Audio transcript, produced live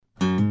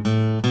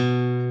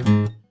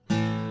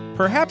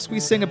Perhaps we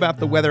sing about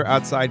the weather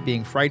outside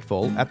being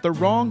frightful at the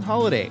wrong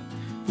holiday,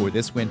 for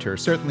this winter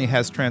certainly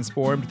has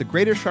transformed the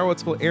greater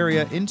Charlottesville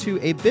area into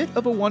a bit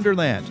of a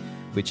wonderland,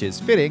 which is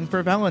fitting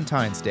for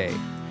Valentine's Day.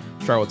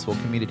 Charlottesville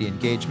Community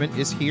Engagement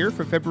is here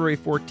for February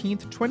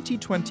 14th,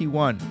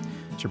 2021,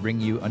 to bring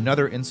you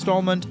another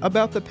installment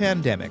about the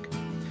pandemic.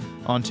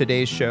 On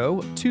today's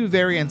show, 2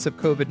 variants of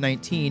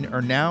COVID-19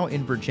 are now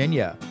in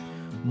Virginia.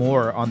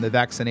 More on the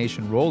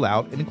vaccination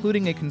rollout,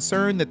 including a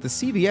concern that the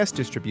CVS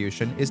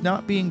distribution is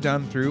not being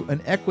done through an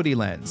equity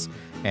lens,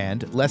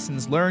 and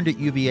lessons learned at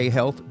UVA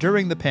Health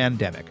during the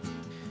pandemic.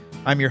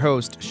 I'm your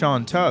host,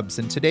 Sean Tubbs,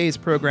 and today's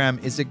program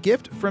is a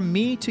gift from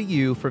me to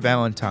you for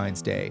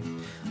Valentine's Day.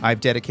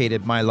 I've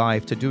dedicated my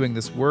life to doing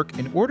this work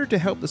in order to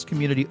help this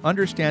community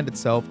understand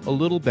itself a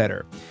little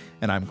better,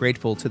 and I'm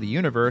grateful to the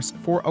universe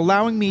for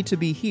allowing me to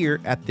be here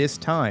at this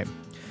time.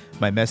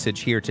 My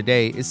message here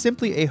today is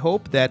simply a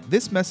hope that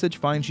this message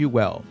finds you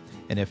well,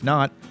 and if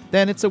not,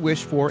 then it's a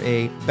wish for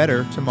a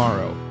better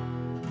tomorrow.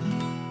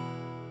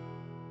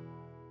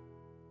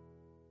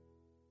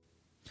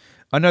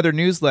 Another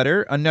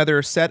newsletter,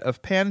 another set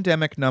of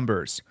pandemic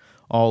numbers.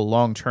 All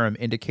long-term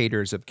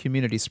indicators of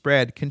community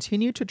spread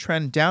continue to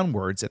trend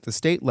downwards at the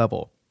state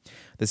level.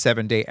 The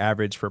 7-day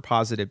average for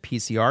positive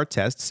PCR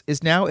tests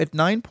is now at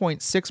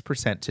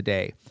 9.6%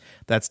 today.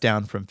 That's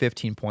down from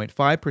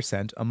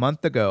 15.5% a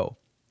month ago.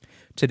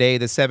 Today,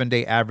 the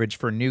 7-day average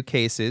for new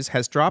cases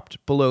has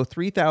dropped below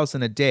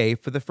 3,000 a day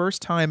for the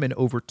first time in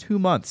over 2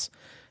 months.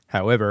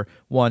 However,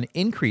 one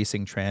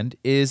increasing trend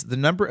is the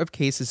number of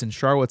cases in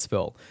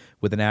Charlottesville,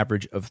 with an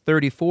average of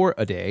 34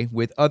 a day,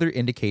 with other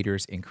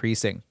indicators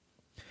increasing.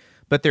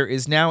 But there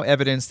is now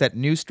evidence that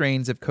new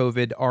strains of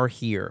COVID are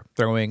here,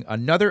 throwing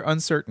another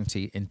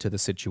uncertainty into the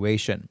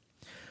situation.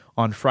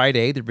 On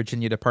Friday, the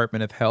Virginia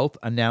Department of Health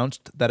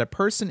announced that a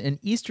person in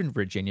Eastern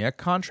Virginia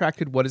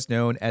contracted what is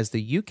known as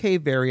the UK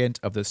variant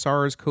of the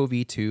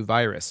SARS-CoV-2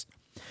 virus.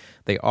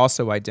 They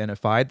also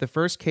identified the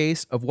first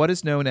case of what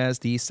is known as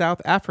the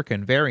South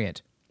African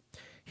variant.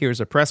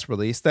 Here's a press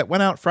release that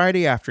went out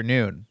Friday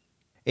afternoon.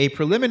 A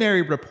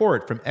preliminary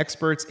report from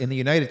experts in the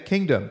United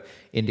Kingdom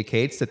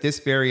indicates that this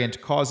variant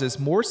causes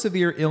more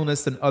severe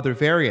illness than other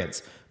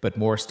variants, but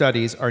more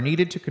studies are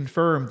needed to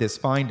confirm this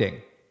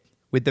finding.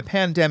 With the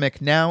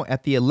pandemic now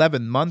at the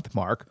 11-month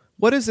mark,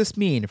 what does this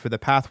mean for the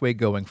pathway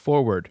going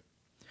forward?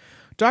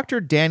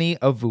 Dr. Danny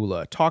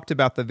Avula talked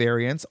about the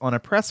variants on a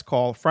press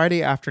call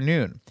Friday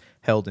afternoon,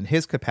 held in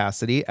his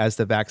capacity as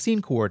the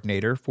vaccine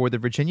coordinator for the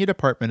Virginia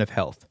Department of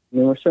Health.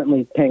 We're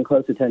certainly paying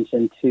close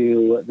attention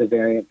to the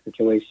variant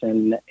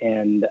situation,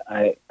 and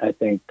I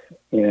think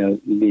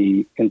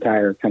the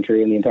entire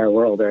country and the entire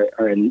world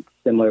are in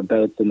similar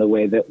boats in the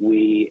way that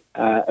we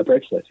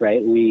approach this,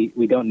 right?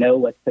 We don't know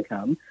what's to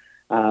come.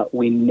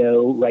 We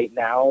know right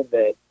now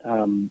that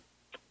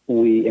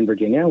in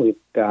Virginia, we've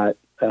got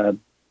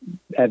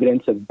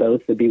evidence of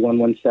both the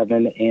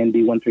B117 and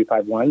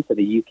B1351, so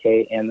the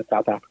UK and the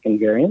South African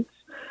variants.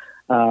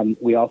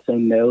 We also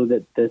know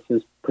that this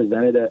has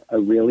presented a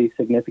really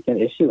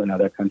significant issue in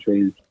other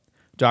countries.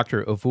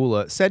 Dr.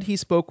 Avula said he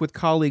spoke with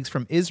colleagues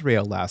from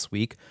Israel last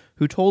week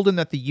who told him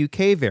that the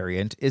UK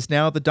variant is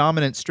now the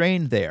dominant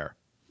strain there.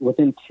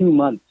 Within 2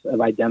 months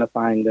of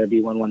identifying the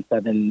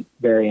B117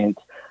 variant,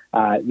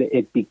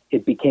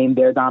 it became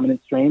their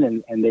dominant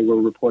strain, and they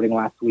were reporting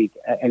last week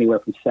anywhere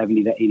from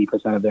 70 to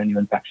 80% of their new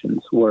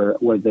infections were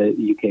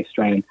the UK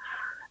strain.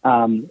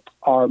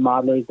 Our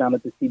modelers down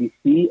at the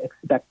CDC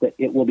expect that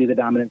it will be the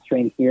dominant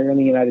strain here in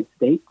the United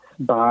States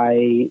by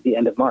the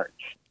end of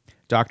March.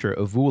 Dr.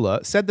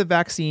 Avula said the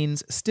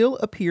vaccines still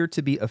appear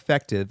to be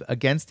effective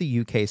against the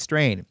UK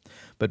strain,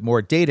 but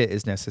more data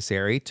is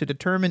necessary to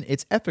determine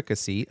its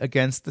efficacy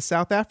against the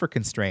South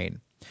African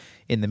strain.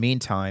 In the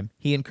meantime,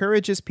 he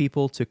encourages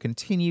people to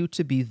continue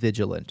to be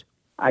vigilant.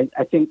 I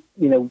think,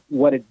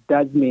 what it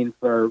does mean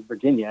for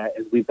Virginia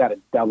is we've got to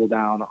double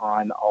down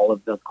on all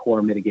of the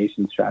core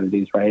mitigation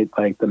strategies, right?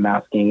 Like the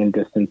masking and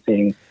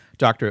distancing.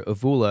 Dr.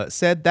 Avula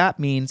said that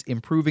means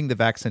improving the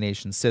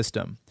vaccination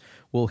system.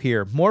 We'll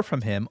hear more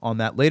from him on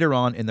that later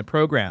on in the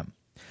program.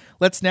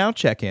 Let's now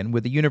check in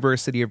with the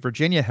University of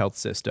Virginia Health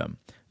System.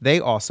 They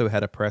also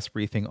had a press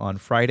briefing on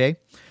Friday.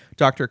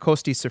 Dr.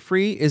 Kosti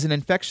Safri is an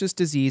infectious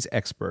disease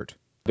expert.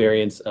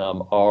 Variants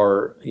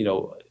are,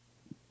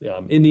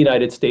 in the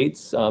United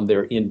States,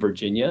 they're in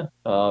Virginia,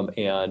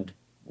 and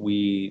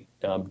we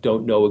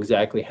don't know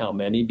exactly how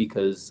many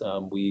because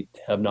we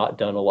have not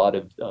done a lot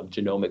of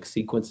genomic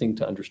sequencing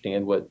to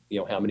understand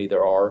how many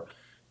there are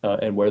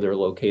and where they're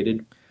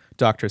located.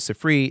 Dr.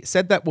 Safri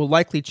said that will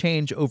likely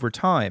change over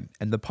time,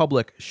 and the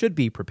public should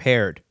be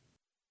prepared.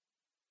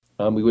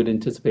 We would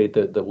anticipate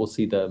that we'll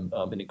see them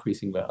in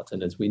increasing amounts.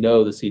 And as we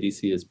know, the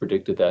CDC has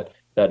predicted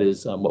that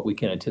is what we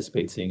can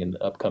anticipate seeing in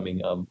the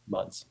upcoming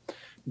months.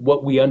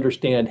 What we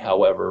understand,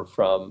 however,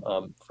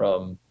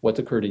 from what's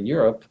occurred in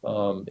Europe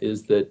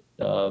is that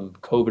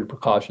COVID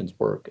precautions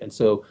work. And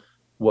so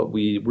what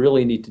we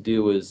really need to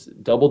do is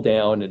double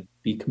down and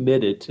be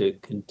committed to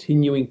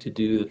continuing to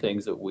do the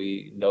things that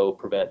we know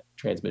prevent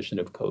transmission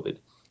of COVID.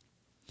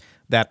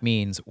 That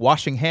means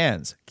washing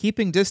hands,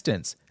 keeping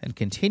distance, and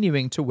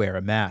continuing to wear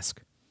a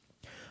mask.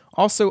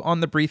 Also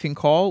on the briefing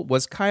call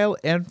was Kyle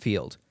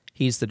Enfield.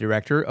 He's the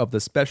director of the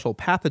Special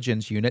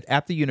Pathogens Unit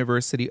at the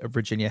University of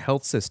Virginia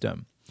Health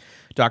System.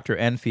 Dr.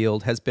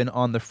 Enfield has been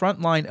on the front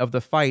line of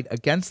the fight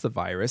against the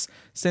virus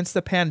since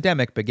the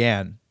pandemic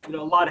began. A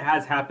lot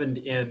has happened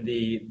in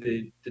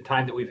the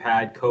time that we've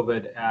had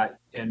COVID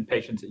in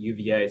patients at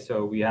UVA.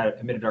 So we had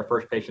admitted our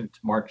first patient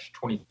March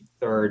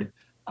 23rd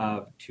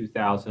of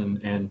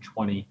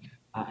 2020.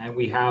 And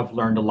we have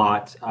learned a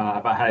lot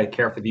about how to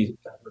care for the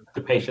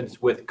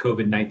patients with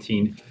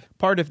COVID-19.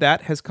 Part of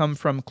that has come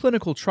from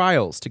clinical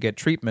trials to get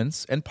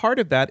treatments, and part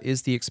of that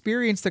is the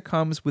experience that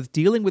comes with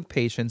dealing with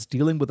patients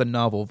dealing with a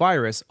novel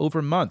virus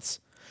over months.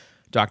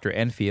 Dr.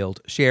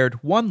 Enfield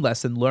shared one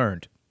lesson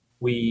learned.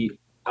 We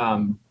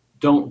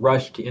don't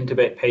rush to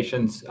intubate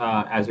patients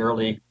as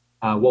early.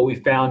 What we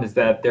found is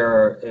that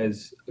there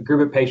is a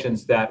group of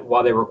patients that,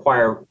 while they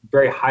require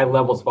very high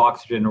levels of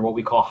oxygen, or what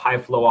we call high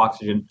flow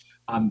oxygen,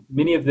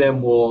 many of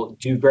them will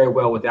do very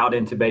well without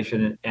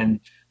intubation.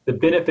 And the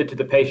benefit to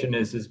the patient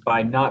is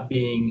by not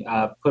being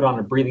put on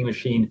a breathing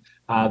machine,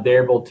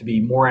 they're able to be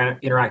more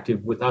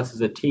interactive with us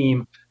as a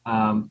team,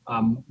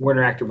 more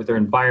interactive with their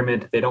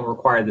environment. They don't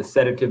require the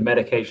sedative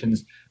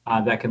medications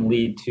that can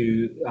lead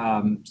to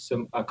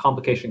a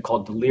complication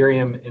called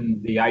delirium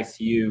in the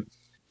ICU.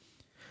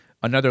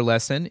 Another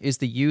lesson is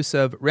the use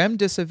of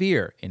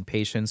remdesivir in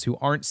patients who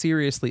aren't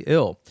seriously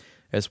ill,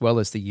 as well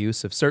as the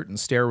use of certain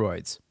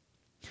steroids.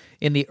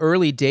 In the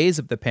early days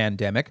of the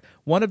pandemic,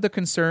 one of the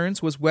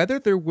concerns was whether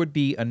there would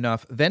be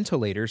enough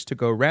ventilators to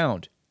go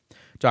round.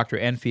 Dr.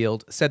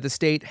 Enfield said the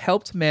state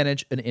helped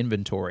manage an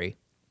inventory.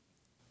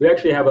 We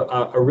actually have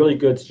a really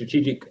good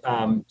strategic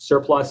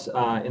surplus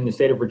in the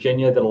state of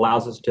Virginia that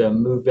allows us to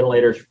move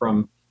ventilators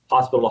from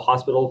hospital to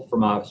hospital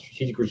from a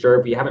strategic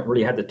reserve. We haven't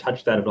really had to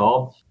touch that at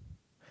all.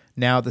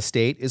 Now the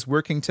state is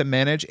working to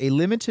manage a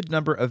limited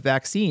number of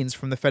vaccines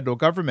from the federal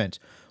government,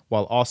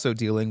 while also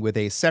dealing with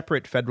a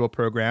separate federal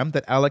program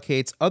that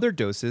allocates other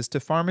doses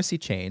to pharmacy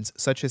chains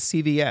such as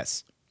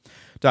CVS.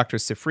 Dr.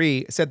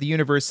 Sifri said the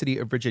University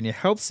of Virginia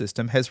Health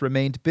System has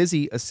remained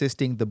busy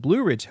assisting the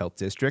Blue Ridge Health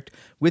District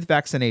with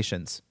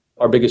vaccinations.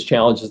 Our biggest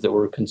challenge is that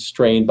we're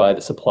constrained by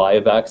the supply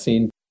of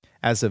vaccine.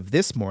 As of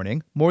this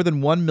morning, more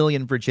than 1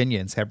 million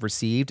Virginians have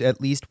received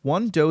at least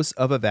one dose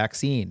of a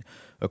vaccine,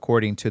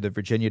 according to the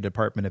Virginia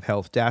Department of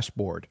Health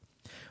dashboard.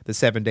 The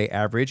 7-day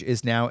average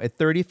is now at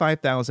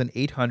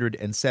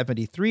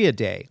 35,873 a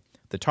day.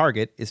 The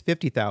target is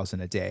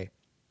 50,000 a day.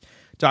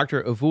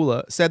 Dr.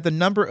 Avula said the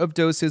number of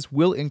doses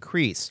will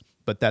increase,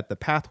 but that the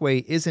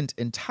pathway isn't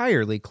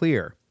entirely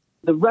clear.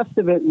 The rest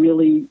of it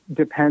really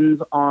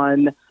depends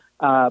on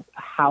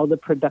how the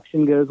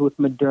production goes with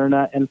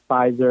Moderna and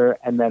Pfizer,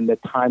 and then the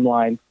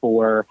timeline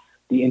for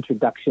the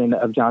introduction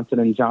of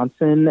Johnson &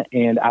 Johnson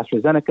and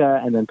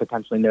AstraZeneca, and then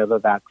potentially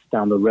Novavax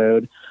down the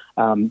road.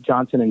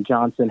 Johnson &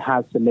 Johnson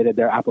has submitted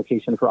their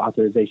application for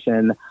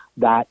authorization.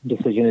 That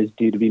decision is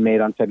due to be made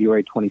on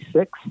February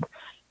 26th.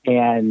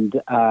 And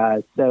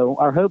so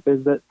our hope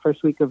is that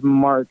first week of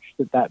March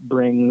that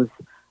brings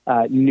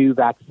new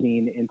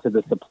vaccine into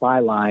the supply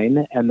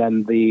line, and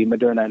then the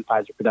Moderna and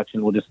Pfizer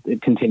production will just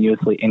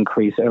continuously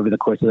increase over the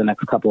course of the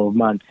next couple of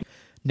months.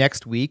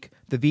 Next week,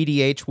 the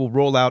VDH will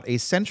roll out a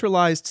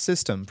centralized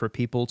system for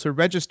people to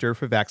register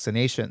for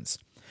vaccinations.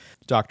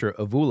 Dr.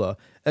 Avula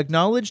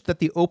acknowledged that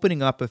the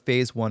opening up of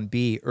Phase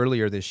 1B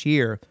earlier this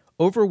year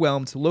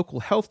overwhelmed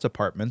local health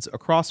departments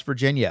across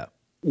Virginia.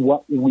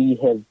 What we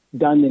have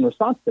done in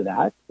response to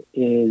that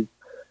is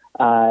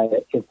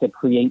to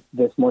create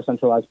this more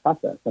centralized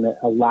process, and it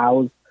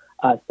allows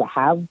us to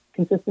have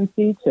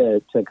consistency,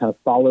 to kind of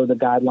follow the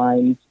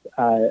guidelines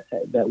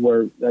that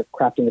we're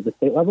crafting at the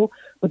state level,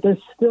 but there's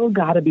still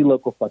got to be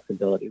local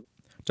flexibility.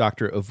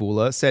 Dr.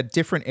 Avula said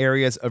different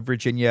areas of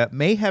Virginia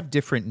may have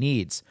different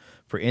needs.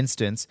 For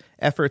instance,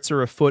 efforts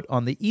are afoot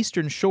on the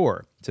Eastern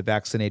Shore to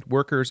vaccinate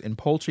workers in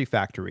poultry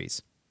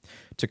factories.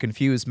 To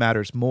confuse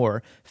matters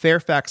more,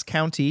 Fairfax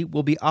County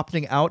will be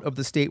opting out of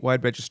the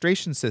statewide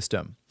registration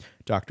system.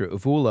 Dr.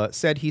 Avula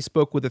said he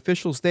spoke with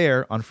officials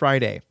there on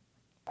Friday.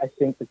 I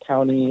think the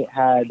county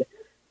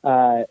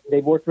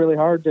they've worked really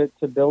hard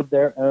to build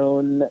their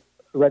own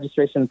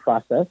registration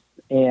process,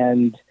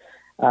 and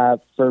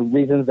for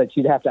reasons that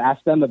you'd have to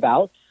ask them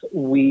about,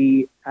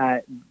 they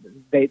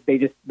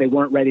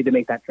weren't ready to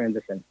make that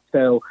transition.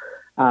 So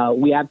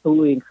we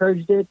absolutely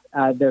encouraged it.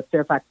 The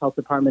Fairfax Health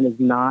Department is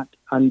not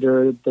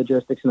under the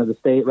jurisdiction of the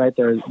state, right?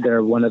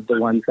 They're one of the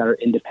ones that are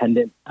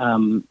independent,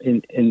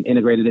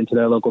 integrated into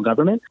their local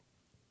government.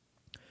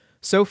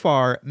 So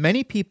far,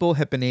 many people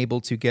have been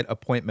able to get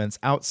appointments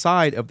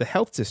outside of the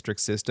health district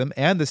system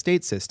and the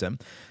state system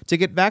to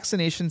get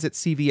vaccinations at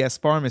CVS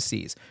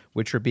pharmacies,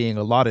 which are being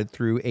allotted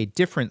through a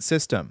different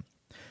system.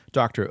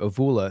 Dr.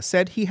 Avula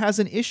said he has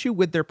an issue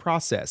with their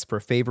process for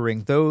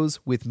favoring those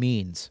with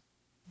means.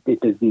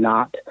 It does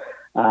not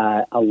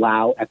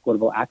allow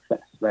equitable access,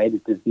 right?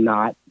 It does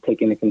not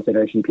take into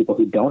consideration people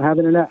who don't have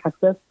internet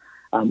access.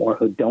 or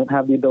who don't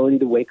have the ability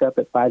to wake up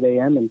at 5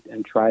 a.m.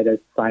 and try to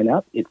sign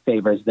up, it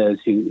favors those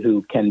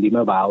who can be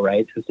mobile,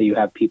 right? So you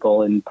have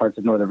people in parts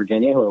of Northern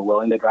Virginia who are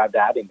willing to drive to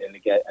Abingdon to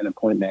get an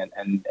appointment.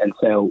 And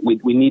so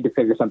we need to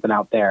figure something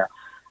out there.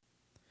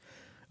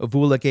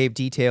 Avula gave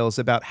details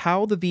about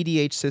how the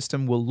VDH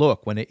system will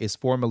look when it is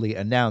formally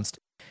announced.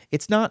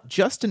 It's not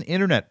just an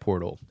internet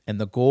portal,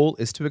 and the goal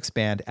is to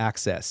expand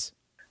access.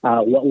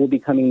 What will be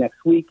coming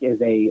next week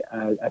is a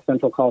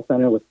central call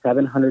center with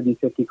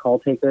 750 call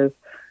takers.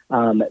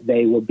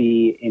 They will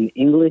be in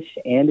English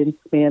and in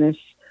Spanish.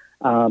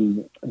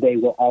 They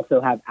will also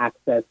have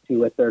access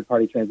to a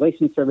third-party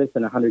translation service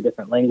in 100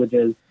 different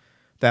languages.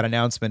 That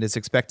announcement is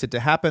expected to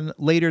happen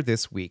later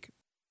this week.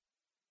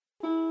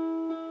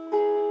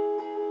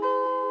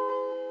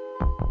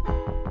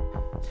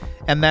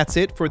 And that's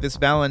it for this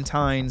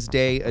Valentine's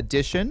Day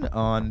edition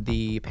on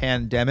the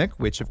pandemic,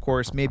 which of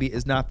course maybe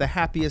is not the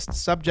happiest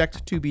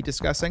subject to be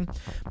discussing.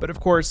 But of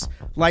course,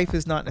 life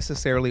is not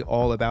necessarily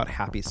all about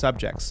happy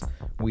subjects.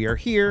 We are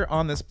here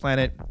on this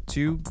planet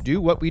to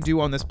do what we do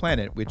on this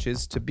planet, which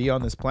is to be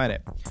on this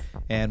planet.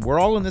 And we're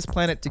all on this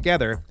planet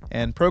together,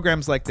 and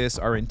programs like this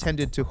are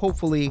intended to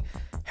hopefully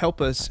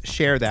help us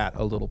share that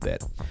a little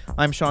bit.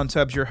 I'm Sean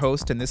Tubbs, your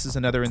host, and this is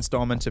another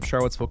installment of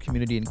Charlottesville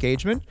Community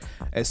Engagement.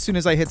 As soon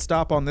as I hit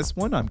stop on this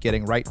one, I'm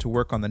getting right to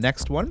work on the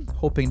next one,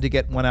 hoping to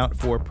get one out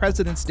for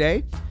President's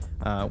Day,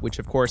 which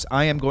of course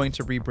I am going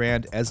to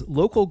rebrand as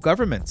Local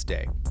Government's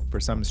Day for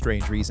some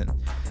strange reason.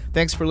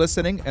 Thanks for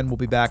listening, and we'll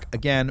be back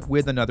again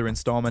with another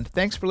installment.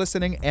 Thanks for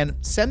listening, and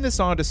send this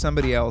on to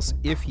somebody else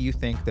if you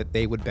think that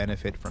they would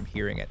benefit from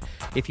hearing it.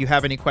 If you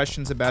have any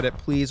questions about it,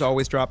 please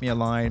always drop me a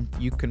line.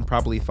 You can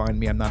probably find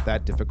me. I'm not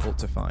that difficult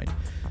to find.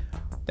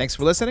 Thanks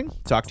for listening.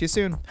 Talk to you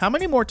soon. How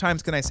many more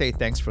times can I say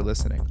thanks for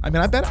listening? I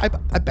mean, I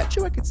bet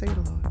you I could say it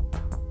a lot.